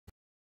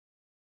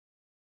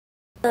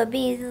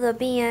Lobinhos e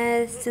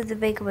lobinhas, tudo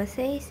bem com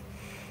vocês?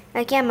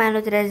 Aqui é a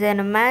Manu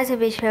trazendo mais um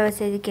vídeo pra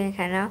vocês aqui no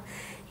canal.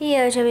 E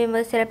hoje eu vim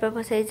mostrar pra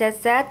vocês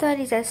as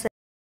atualizações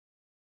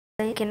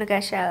aqui no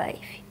Gacha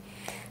Life.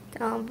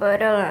 Então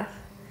bora lá.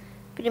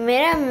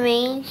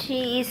 Primeiramente,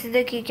 isso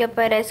daqui que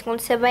aparece quando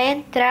você vai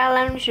entrar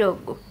lá no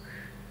jogo.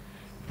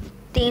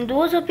 Tem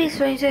duas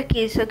opções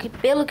aqui, só que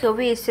pelo que eu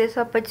vi, você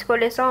só pode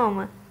escolher só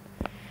uma.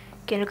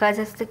 Que no caso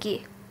é essa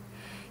daqui.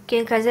 Que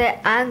no caso é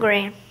a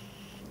Green.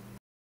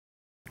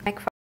 Como é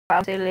que fala?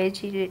 Você lê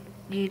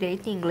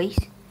direito em inglês.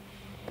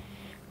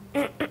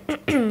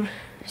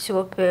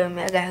 Desculpa,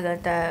 minha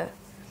garganta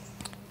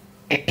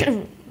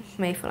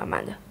meio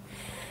inflamada.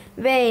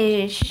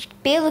 Bem, gente,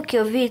 pelo que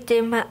eu vi,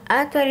 tem uma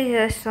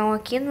atualização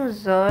aqui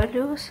nos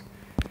olhos.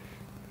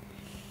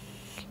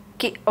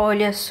 Que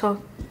olha só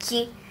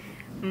que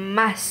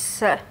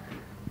massa!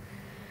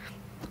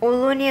 O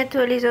Lune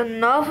atualizou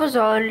novos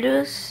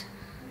olhos,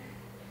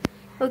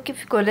 o que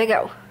ficou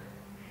legal.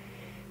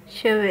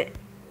 Deixa eu ver.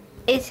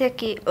 Esse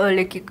aqui,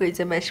 olha que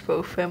coisa mais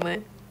fofa,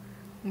 mano.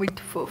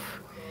 Muito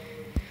fofo.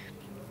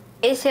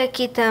 Esse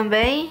aqui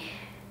também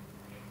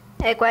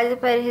é quase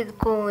parecido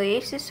com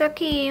esse, só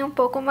que um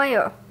pouco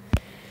maior.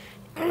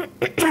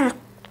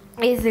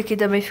 Esse aqui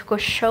também ficou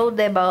show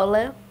de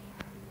bola.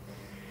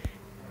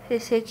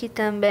 Esse aqui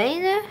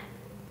também, né?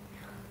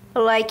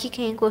 Like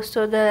quem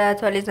gostou da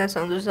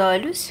atualização dos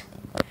olhos.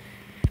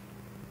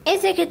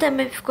 Esse aqui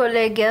também ficou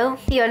legal.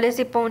 E olha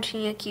esse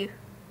pontinho aqui.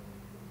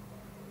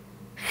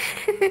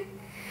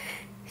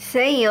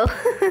 Senhor.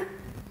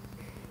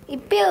 E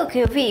pelo que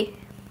eu vi,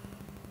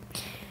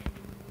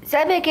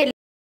 sabe aquele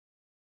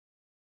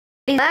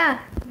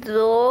lá do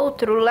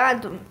outro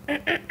lado?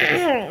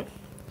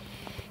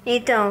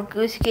 Então,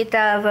 os que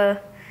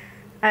tava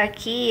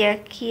aqui,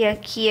 aqui,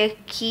 aqui,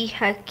 aqui,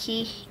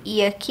 aqui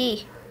e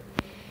aqui.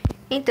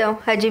 Então,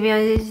 adivinha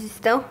onde eles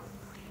estão?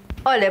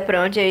 Olha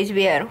pra onde eles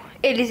vieram.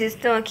 Eles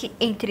estão aqui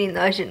entre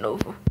nós de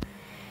novo.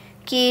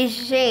 Que,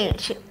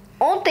 gente,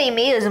 ontem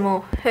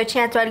mesmo eu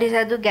tinha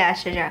atualizado o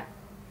Gacha já.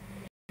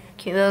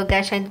 Que o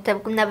Gacha ainda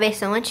tava na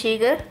versão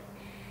antiga.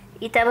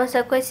 E tava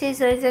só com esses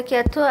dois aqui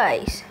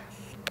atuais.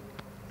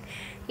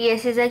 E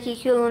esses aqui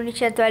que o Lune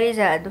tinha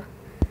atualizado.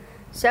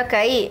 Só que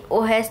aí, o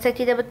resto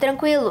aqui tava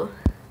tranquilo.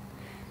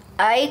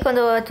 Aí, quando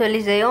eu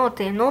atualizei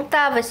ontem, não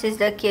tava esses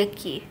daqui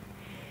aqui.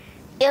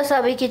 Eu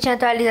só vi que tinha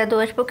atualizado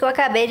hoje porque eu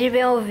acabei de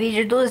ver um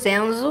vídeo do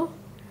Zenzo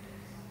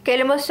que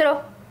ele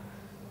mostrou.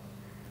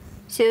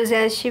 Se o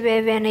Zenzo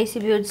estiver vendo esse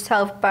vídeo,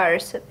 salve,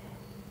 parça.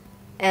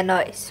 É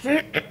nóis.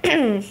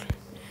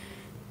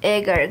 É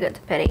garganta,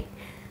 peraí.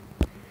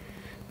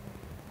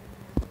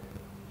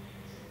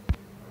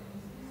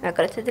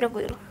 Agora tá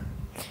tranquilo.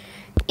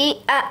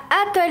 E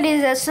a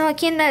atualização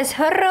aqui nas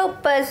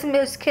roupas,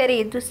 meus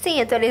queridos.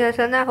 Sim,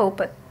 atualização na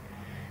roupa.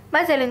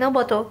 Mas ele não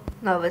botou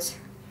novas.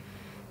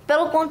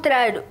 Pelo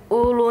contrário, o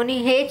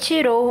Lune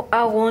retirou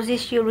alguns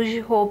estilos de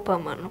roupa,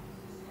 mano.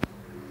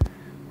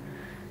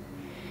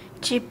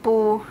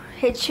 Tipo,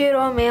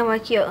 retirou mesmo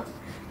aqui, ó.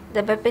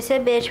 Dá pra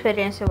perceber a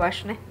diferença, eu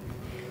acho, né?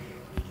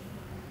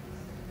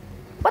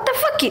 What the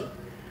fuck?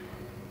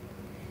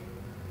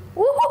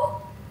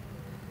 Uhul!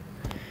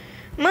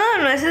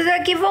 Mano, essas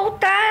aqui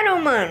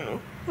voltaram,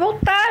 mano.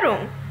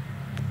 Voltaram.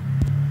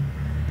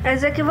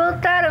 Essas aqui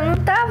voltaram.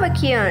 Não tava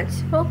aqui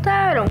antes.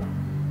 Voltaram.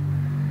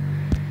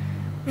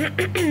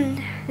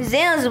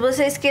 Zenzo,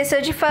 você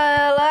esqueceu de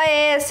falar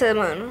essa,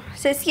 mano.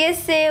 Você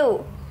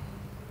esqueceu.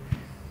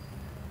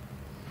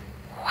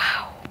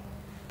 Uau.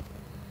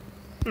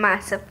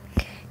 Massa.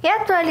 E a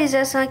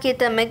atualização aqui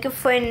também, que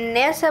foi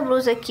nessa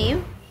blusa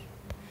aqui.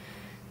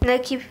 Né,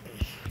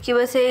 que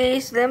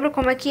vocês lembram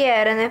como é que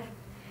era, né?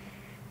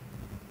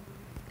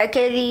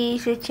 Aquele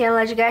que tinha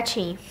lá de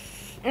gatinho.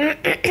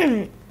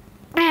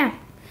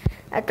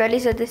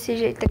 Atualizou desse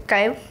jeito,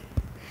 caiu.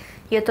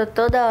 E eu tô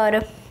toda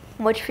hora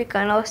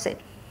modificando você.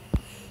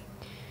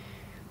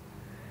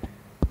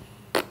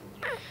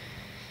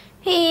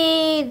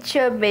 E deixa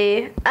eu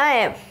ver. Ah,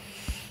 é.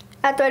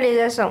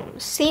 Atualização.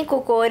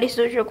 5 cores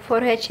do jogo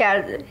foram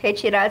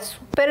retiradas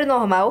super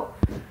normal.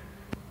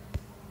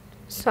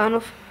 Só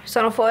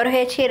não foram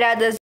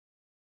retiradas.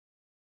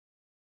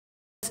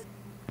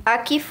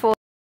 Aqui foram.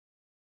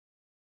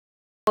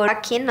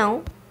 Aqui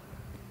não.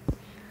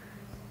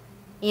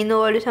 E no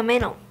olho também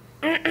não.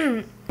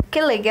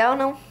 Que legal,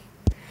 não?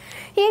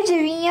 E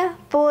adivinha?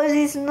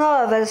 Poses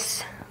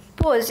novas.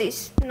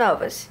 Poses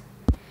novas.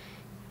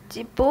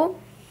 Tipo,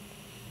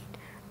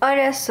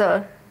 olha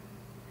só.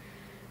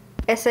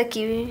 Essa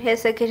aqui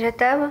já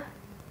tava.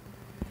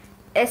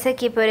 Essa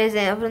aqui, por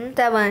exemplo, não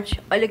tava antes.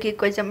 Olha que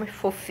coisa mais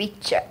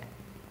foficha.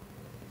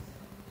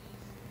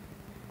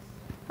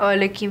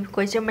 Olha que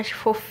coisa mais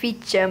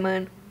foficha,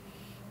 mano.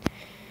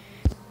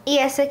 E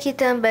essa aqui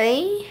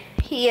também.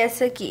 E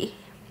essa aqui.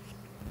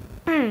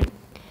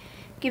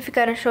 Que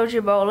ficaram show de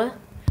bola.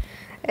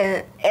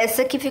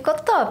 Essa aqui ficou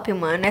top,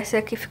 mano. Essa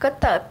aqui ficou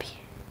top.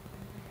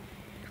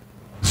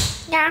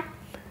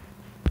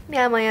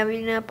 Minha mãe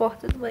abriu na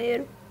porta do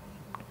banheiro.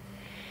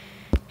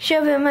 Deixa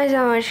eu ver mais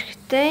aonde que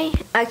tem.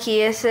 Aqui,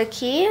 essa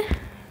aqui.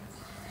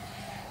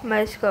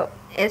 Mas qual?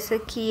 Essa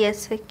aqui,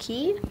 essa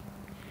aqui.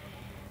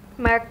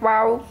 Mas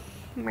qual?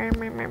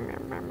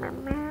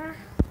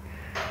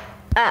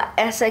 Ah,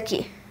 essa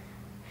aqui.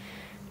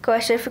 Que eu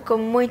achei que ficou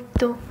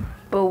muito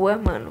boa,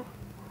 mano.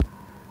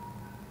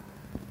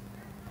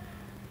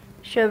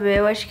 Deixa eu ver,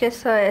 eu acho que é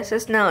só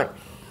essas. Não.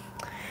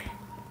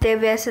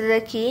 Teve essa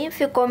daqui,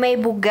 ficou meio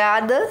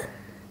bugada.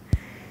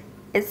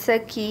 Essa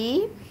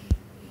aqui.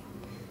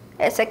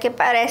 Essa aqui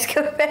parece que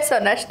o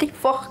personagem tá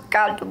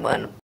enforcado,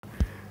 mano.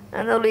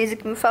 Ana Luísa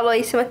que me falou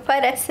isso, mas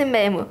parece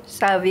mesmo.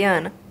 Salve,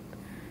 Ana.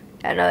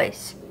 É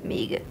nóis,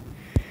 amiga.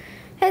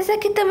 Essa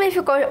aqui também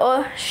ficou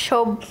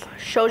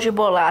show de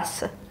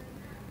bolaça.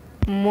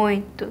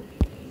 Muito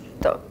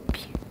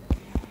top.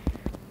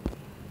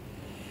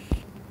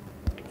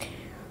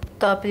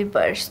 Top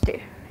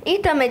Buster. E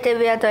também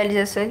teve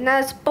atualizações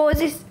nas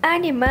poses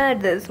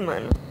animadas,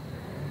 mano.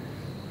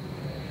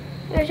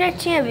 Eu já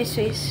tinha visto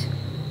isso.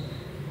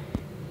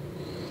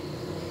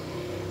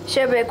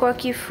 Deixa eu ver qual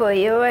que foi.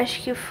 Eu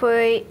acho que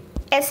foi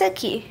essa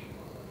aqui.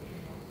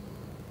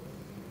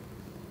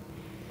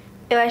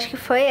 Eu acho que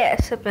foi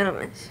essa, pelo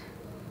menos.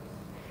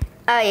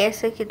 Ah, e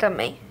essa aqui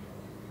também.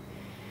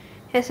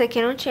 Essa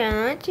aqui não tinha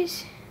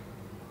antes.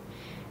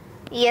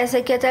 E essa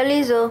aqui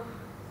atualizou.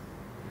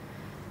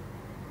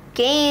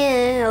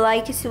 Quem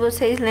like se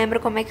vocês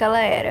lembram como é que ela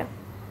era.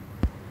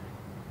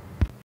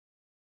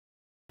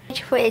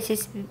 Foi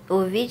esse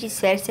o vídeo.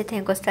 Espero que você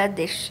tenha gostado.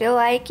 Deixa o seu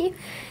like.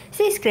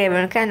 Se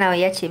inscreva no canal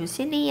e ative o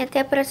sininho.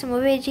 Até o próximo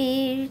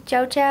vídeo.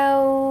 Tchau,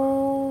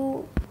 tchau.